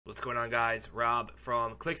What's going on, guys? Rob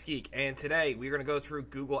from ClicksGeek, and today we're going to go through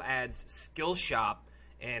Google Ads Skillshop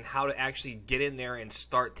and how to actually get in there and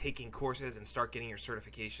start taking courses and start getting your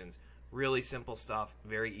certifications. Really simple stuff,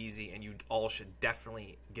 very easy, and you all should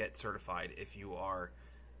definitely get certified if you are,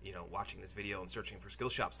 watching this video and searching for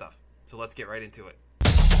Skillshop stuff. So let's get right into it.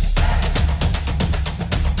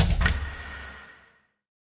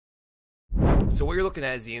 So what you're looking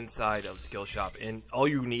at is the inside of Skillshop, and all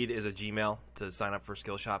you need is a Gmail to sign up for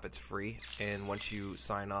Skillshop. It's free, and once you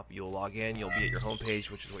sign up, you'll log in. You'll be at your homepage,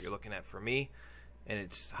 which is what you're looking at for me, and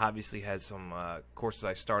it obviously has some courses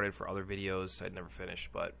I started for other videos I'd never finished,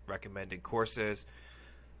 but recommended courses.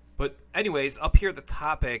 But anyways, up here, the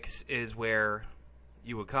topics is where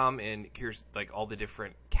you would come, and here's like all the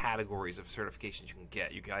different categories of certifications you can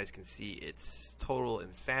get. You guys can see it's total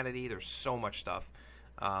insanity. There's so much stuff.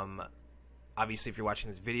 Obviously, if you're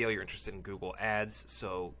watching this video, you're interested in Google Ads.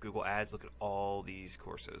 So Google Ads, look at all these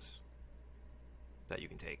courses that you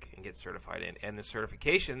can take and get certified in. And the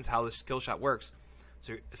certifications, how the Skillshop works.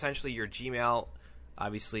 So essentially, your Gmail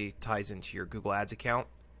obviously ties into your Google Ads account.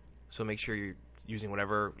 So make sure you're using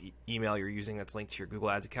whatever email you're using that's linked to your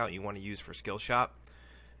Google Ads account you want to use for Skillshop,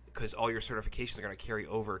 because all your certifications are going to carry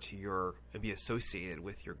over to and be associated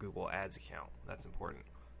with your Google Ads account. That's important.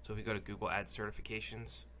 So if we go to Google Ads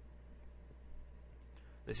certifications,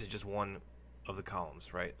 this is just one of the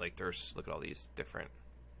columns, right? Like look at all these different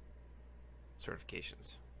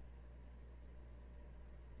certifications.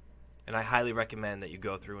 And I highly recommend that you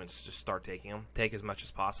go through and just start taking them. Take as much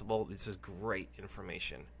as possible. This is great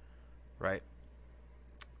information, right?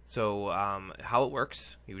 So how it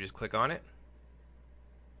works, you just click on it.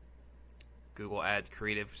 Google Ads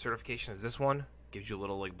Creative Certification is this one. Gives you a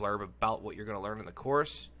little like blurb about what you're going to learn in the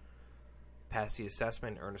course. Pass the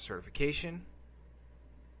assessment, earn a certification.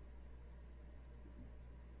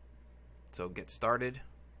 So get started,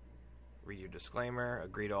 read your disclaimer,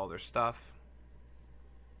 agree to all their stuff,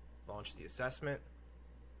 launch the assessment.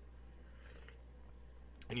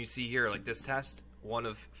 And you see here, like this test, one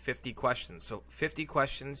of 50 questions. So 50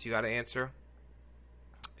 questions you got to answer,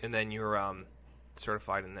 and then you're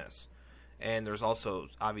certified in this. And there's also,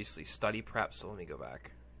 obviously, study prep. So let me go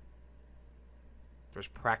back. There's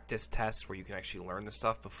practice tests where you can actually learn the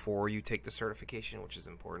stuff before you take the certification, which is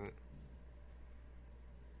important.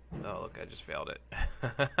 Oh, look, I just failed it.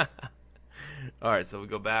 Alright, so we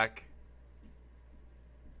go back.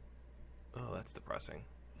 Oh, that's depressing.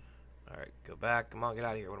 Alright, go back. Come on, get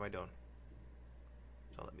out of here. What am I doing?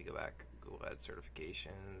 So let me go back. Google Ads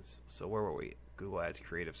certifications. So where were we? Google Ads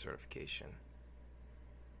Creative Certification.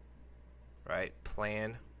 Right,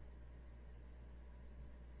 plan.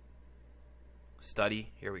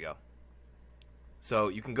 Study. Here we go. So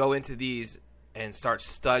you can go into these and start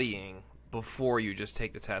studying before you just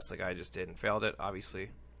take the test like I just did and failed it. Obviously,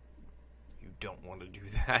 you don't want to do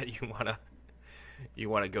that. You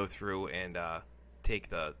want to go through and take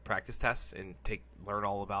the practice tests and learn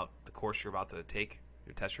all about the course you're about to take,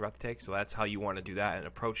 your test you're about to take. So that's how you want to do that and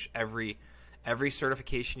approach every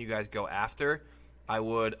certification you guys go after. I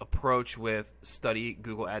would approach with study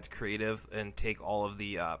Google Ads Creative and take all of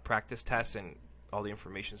the practice tests and all the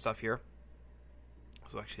information stuff here.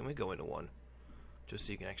 So actually, let me go into one, just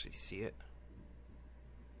so you can actually see it.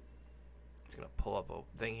 It's going to pull up a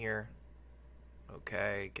thing here.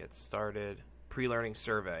 Okay, get started. Pre-learning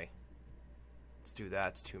survey. Let's do that.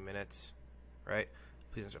 It's 2 minutes, right?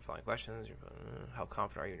 Please answer the following questions. How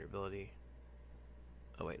confident are you in your ability?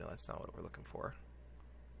 Oh, wait, no, that's not what we're looking for.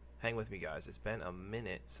 Hang with me, guys. It's been a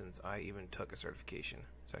minute since I even took a certification.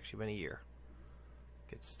 It's actually been a year.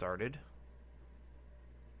 Get started.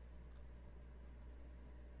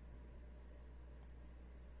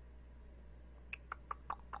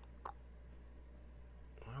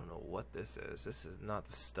 I don't know what this is. This is not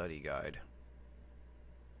the study guide.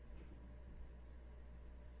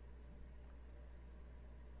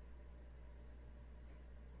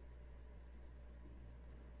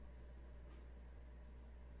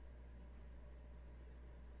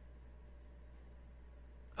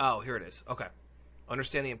 Oh, here it is. Okay.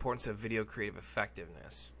 Understand the importance of video creative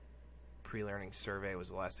effectiveness. Pre-learning survey was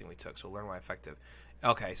the last thing we took, so learn why effective.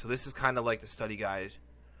 Okay, so this is kind of like the study guide.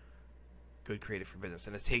 Good Creative for Business,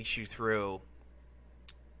 and it takes you through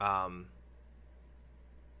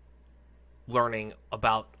learning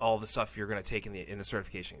about all the stuff you're going to take in the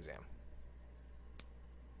certification exam.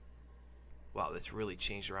 Wow, this really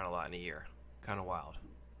changed around a lot in a year. Kind of wild.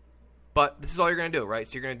 But this is all you're going to do, right?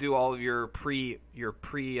 So you're going to do all of your pre-testing,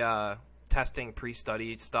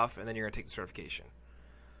 pre-study stuff, and then you're going to take the certification.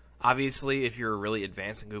 Obviously, if you're really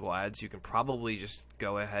advanced in Google Ads, you can probably just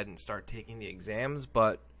go ahead and start taking the exams,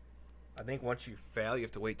 but I think once you fail, you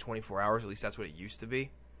have to wait 24 hours. At least that's what it used to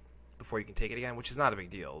be before you can take it again, which is not a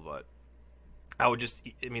big deal. But I would just,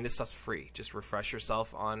 I mean, this stuff's free. Just refresh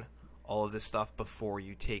yourself on all of this stuff before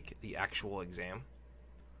you take the actual exam.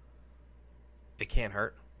 It can't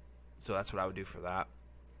hurt. So that's what I would do for that.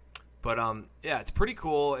 But yeah, it's pretty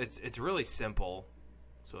cool. It's really simple.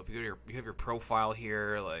 So if you have your profile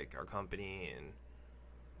here, like our company,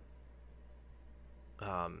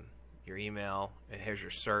 and your email, and here's your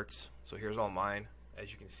certs. So here's all mine.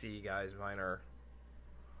 As you can see, guys, mine are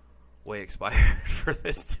way expired for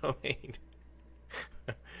this domain.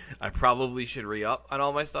 I probably should re-up on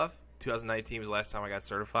all my stuff. 2019 was the last time I got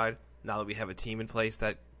certified. Now that we have a team in place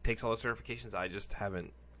that takes all the certifications, I just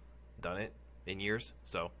haven't done it in years.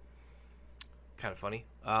 So kind of funny.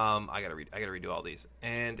 I gotta redo all these,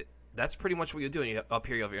 and that's pretty much what you do. And you up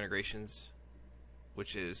here you have your integrations,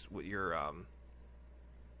 which is what your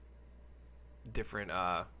different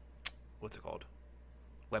what's it called,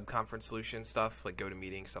 web conference solution stuff, like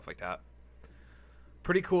GoToMeeting, stuff like that.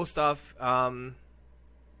 Pretty cool stuff.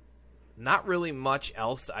 Not really much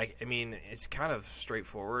else. I mean, it's kind of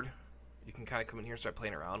straightforward. You can kind of come in here and start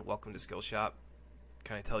playing around. Welcome to Skillshop.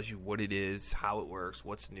 Kind of tells you what it is, how it works,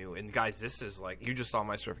 what's new. And guys, this is like, you just saw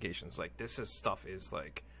my certifications. Like, stuff is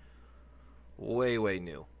like way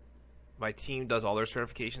new. My team does all their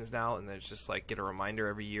certifications now, and it's just like get a reminder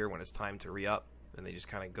every year when it's time to re-up, and they just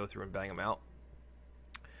kind of go through and bang them out.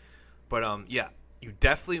 But yeah, you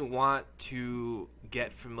definitely want to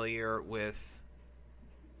get familiar with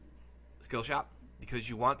Skillshop, because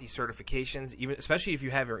you want these certifications, even especially if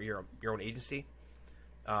you have your own agency.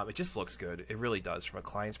 It just looks good. It really does, from a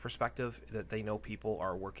client's perspective, that they know people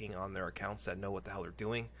are working on their accounts that know what the hell they're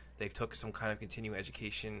doing. They've took some kind of continuing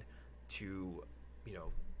education to, you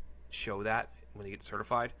know, show that when they get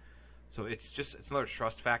certified. So it's another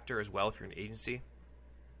trust factor as well if you're an agency,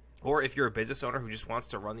 or if you're a business owner who just wants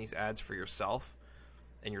to run these ads for yourself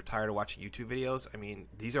and you're tired of watching YouTube videos. I mean,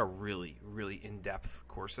 these are really in-depth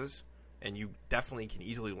courses, and you definitely can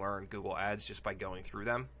easily learn Google Ads just by going through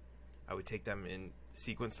them. I would take them in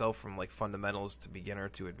sequence, though, from like fundamentals to beginner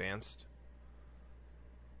to advanced.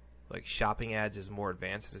 Like shopping ads is more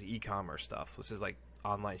advanced. This is e-commerce stuff. This is like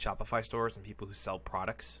online Shopify stores and people who sell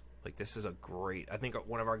products. Like, this is a great, I think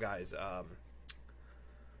one of our guys,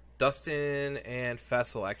 Dustin and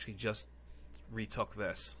Fessel, actually just retook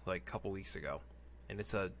this like a couple weeks ago, and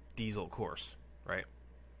it's a diesel course, right?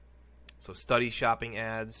 So study shopping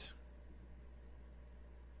ads,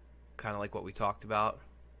 kind of like what we talked about.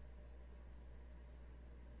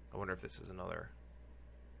 I wonder if this is another.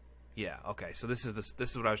 Yeah, okay. So this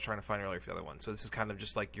is what I was trying to find earlier for the other one. So this is kind of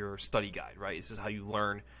just like your study guide, right? This is how you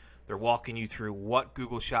learn. They're walking you through what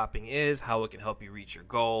Google Shopping is, how it can help you reach your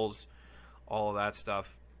goals, all of that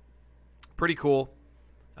stuff. Pretty cool.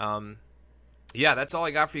 Yeah, that's all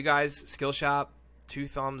I got for you guys. Skillshop, 2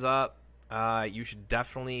 thumbs up. You should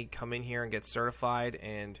definitely come in here and get certified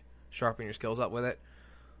and sharpen your skills up with it.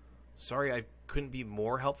 Sorry I couldn't be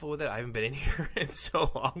more helpful with it. I haven't been in here in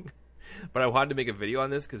so long. But I wanted to make a video on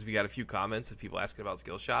this because we got a few comments of people asking about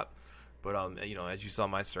Skillshop. But, you know, as you saw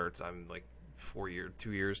my certs, I'm like 4 years,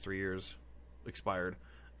 2 years, 3 years expired.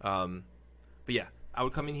 But yeah, I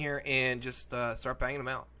would come in here and just start banging them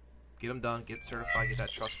out. Get them done, get certified, get that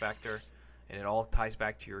trust factor. And it all ties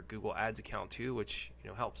back to your Google Ads account too, which, you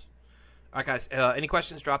know, helps. All right, guys, any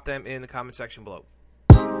questions, drop them in the comment section below.